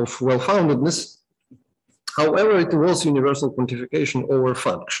statement of well-foundedness. However, it involves universal quantification over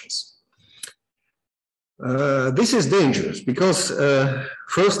functions. This is dangerous because,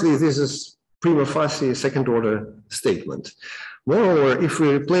 firstly, this is prima facie a second-order statement. Moreover, if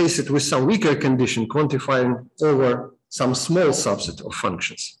we replace it with some weaker condition, quantifying over some small subset of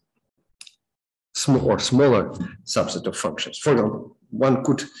functions, or smaller subset of functions. For example, one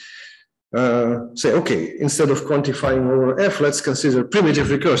could say, okay, instead of quantifying over F, let's consider primitive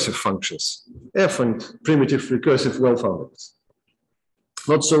recursive functions, F and primitive recursive well-foundedness.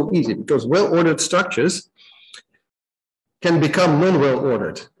 Not so easy because well-ordered structures can become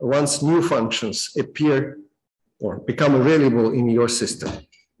non-well-ordered once new functions appear or become available in your system.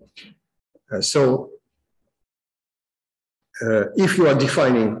 If you are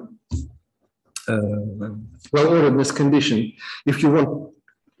defining well-orderedness condition, if you want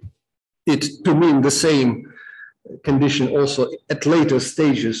it to mean the same condition also at later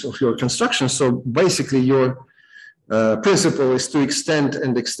stages of your construction, so basically your principle is to extend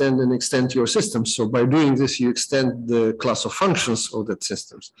and extend and extend your system. So by doing this, you extend the class of functions of that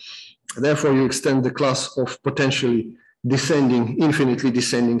systems. Therefore, you extend the class of potentially descending, infinitely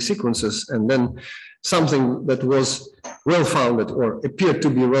descending sequences, and then something that was well-founded or appeared to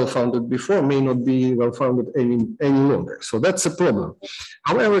be well-founded before may not be well-founded any longer. So that's a problem.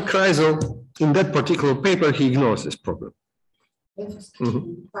 However, Kreisel, in that particular paper, he ignores this problem.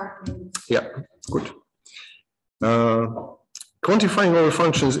 Yeah, good. Quantifying over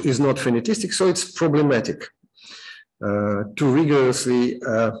functions is not finitistic, so it's problematic to rigorously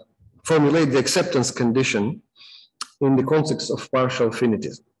formulate the acceptance condition in the context of partial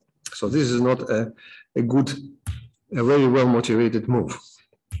finitism. So this is not a very well-motivated move.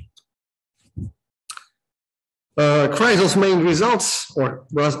 Kreisel's main results, or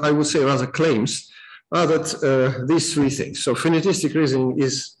I would say rather claims, are that these three things. So finitistic reasoning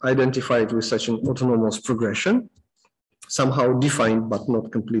is identified with such an autonomous progression, somehow defined but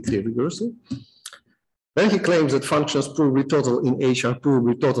not completely rigorously. Then he claims that functions provably total in H are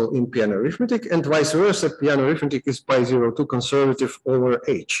provably total in Peano arithmetic, and vice versa, Peano arithmetic is pi02 conservative over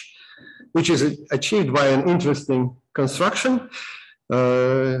H, which is achieved by an interesting construction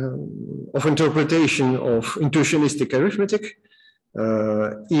of interpretation of intuitionistic arithmetic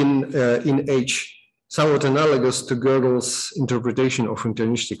in H, somewhat analogous to Gödel's interpretation of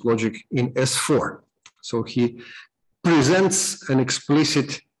intuitionistic logic in S4. So he presents an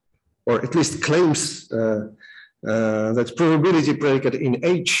explicit, or at least claims that probability predicate in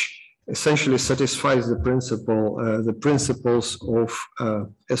H essentially satisfies the principles of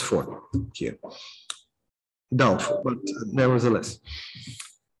S4 here. Doubtful, but nevertheless.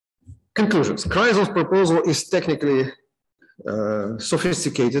 Conclusions. Kreisel's proposal is technically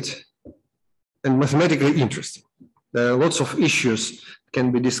sophisticated and mathematically interesting. There are lots of issues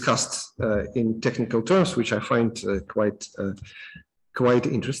can be discussed in technical terms, which I find quite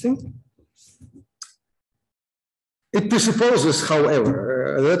interesting. It presupposes,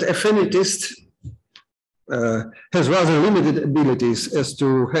 however, that a finitist has rather limited abilities as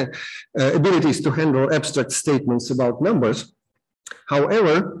to handle abstract statements about numbers.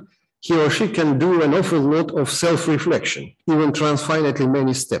 However, he or she can do an awful lot of self-reflection, even transfinitely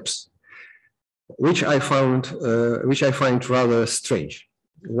many steps, which I find rather strange.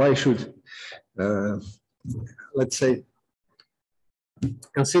 Why should, let's say,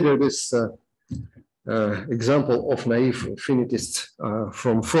 consider this example of naive finitists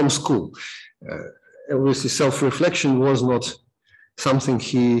from school? Obviously, self-reflection was not something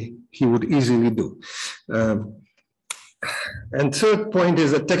he would easily do. And third point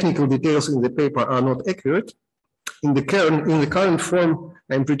is that technical details in the paper are not accurate. In the current form,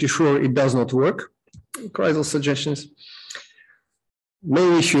 I'm pretty sure it does not work. Kreisel's suggestions.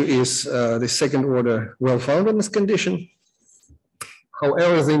 Main issue is the second order well-foundedness condition.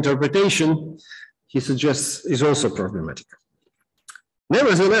 However, the interpretation he suggests is also problematic.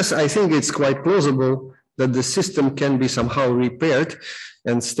 Nevertheless, I think it's quite plausible that the system can be somehow repaired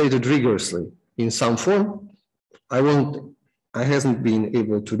and stated rigorously in some form. I hasn't been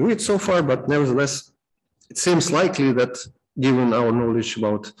able to do it so far, but nevertheless, it seems likely that given our knowledge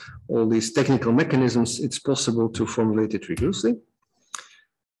about all these technical mechanisms, it's possible to formulate it rigorously.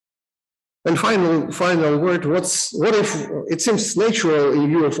 And final word, what if it seems natural in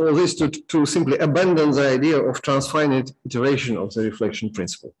view of all this to simply abandon the idea of transfinite iteration of the reflection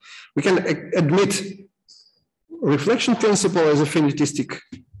principle? We can admit reflection principle as a finitistic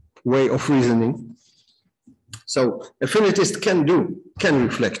way of reasoning. So a finitist can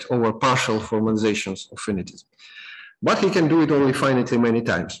reflect over partial formalizations of finitism, but he can do it only finitely many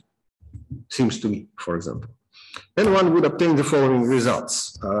times, seems to me, for example. Then one would obtain the following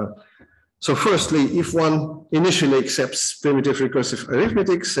results. So firstly, if one initially accepts primitive recursive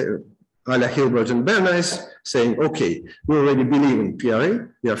arithmetic, say, a la Hilbert and Bernays, saying, okay, we already believe in PRA,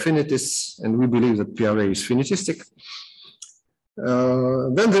 we are finitists, and we believe that PRA is finitistic.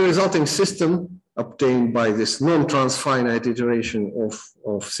 Then the resulting system obtained by this non-transfinite iteration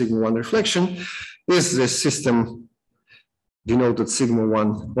of sigma 1 reflection is the system denoted sigma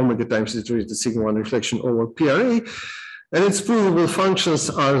 1 omega times iterated sigma 1 reflection over PRA. And its provable functions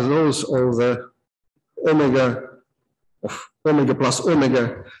are those of the omega plus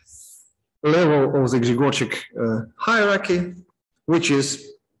omega level of the Grigorchik hierarchy, which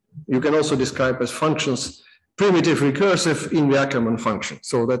is, you can also describe as functions primitive recursive in the Ackermann function.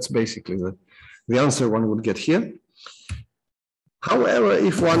 So that's basically the answer one would get here. However,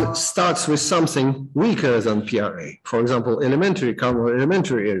 if one starts with something weaker than PRA, for example, elementary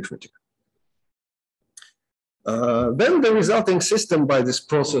arithmetic, then the resulting system by this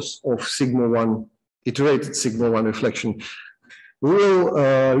process of sigma 1, iterated sigma 1 reflection will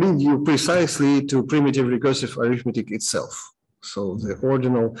lead you precisely to primitive recursive arithmetic itself. So the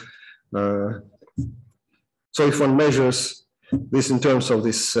ordinal, so if one measures this in terms of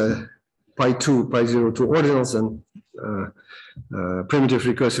this pi02 ordinals, and primitive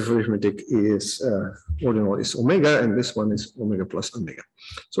recursive arithmetic is ordinal is omega, and this one is omega plus omega.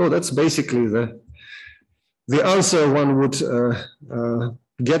 So that's basically the answer one would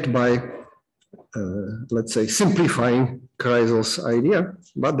get by, let's say, simplifying Kreisel's idea,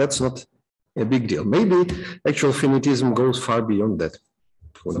 but that's not a big deal. Maybe actual finitism goes far beyond that.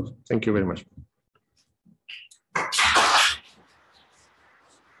 Who knows? Thank you very much.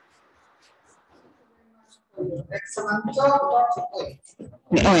 Excellent talk, Dr.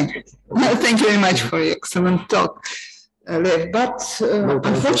 Thank you very much for your excellent talk. left, but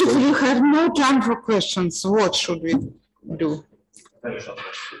unfortunately you have no time for questions. What should we do? Very short.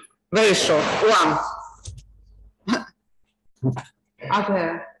 Very short. One.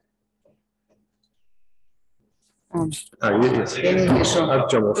 Other. Yes.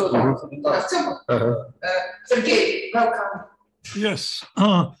 Artyomov. Sergey, welcome. Yes.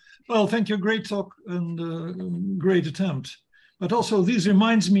 Well, thank you. Great talk and great attempt. But also, this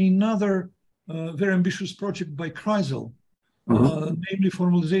reminds me another very ambitious project by Kreisel, namely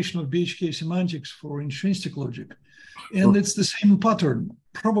formalization of BHK semantics for intrinsic logic. And it's the same pattern,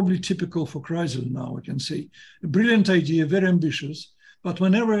 probably typical for Kreisel now, I can say. A brilliant idea, very ambitious, but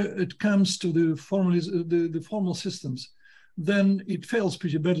whenever it comes to the formal systems, then it fails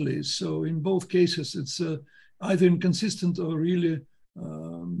pretty badly. So in both cases, it's either inconsistent or really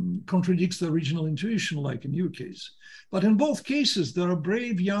contradicts the original intuition, like in your case. But in both cases, there are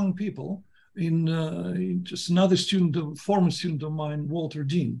brave young people. In just another student, former student of mine, Walter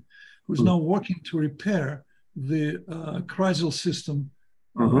Dean, who's now working to repair the Kreisel system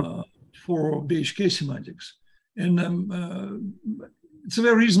for BHK semantics. And it's a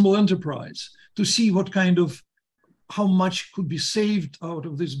very reasonable enterprise to see what kind of, how much could be saved out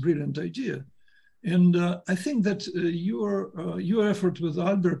of this brilliant idea. And I think that your effort with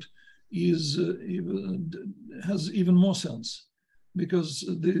Albert has even more sense, because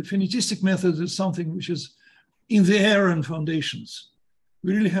the finitistic method is something which is in the air and foundations.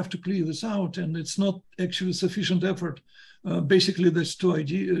 We really have to clear this out, and it's not actually sufficient effort. Basically, there's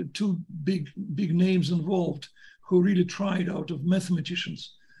two big names involved who really tried, out of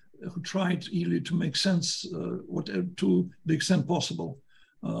mathematicians, who tried really to make sense to the extent possible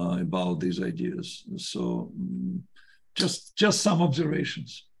about these ideas. So just some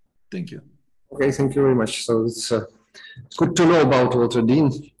observations. Thank you. Okay, thank you very much. So it's good to know about Walter Dean.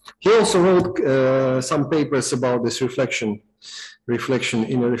 He also wrote some papers about this reflection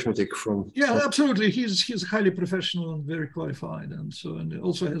in arithmetic from. Yeah, absolutely. He's highly professional and very qualified, and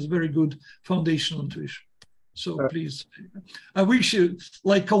also has very good foundational intuition. So please, I wish you,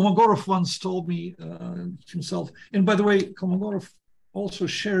 like Kolmogorov once told me himself, and by the way, Kolmogorov also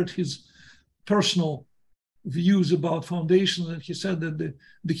shared his personal views about foundations, and he said that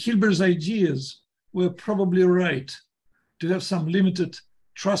the Hilbert's ideas were probably right to have some limited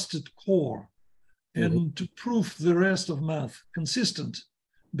trusted core and to prove the rest of math consistent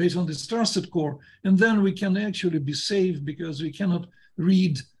based on this trusted core. And then we can actually be safe, because we cannot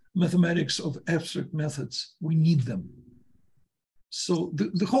read mathematics of abstract methods. We need them. So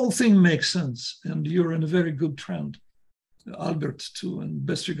the whole thing makes sense, and you're in a very good trend, Albert too, and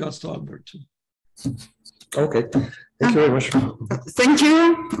best regards to Albert too. Okay, thank you very much. Thank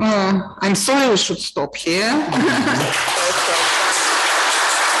you. I'm sorry we should stop here.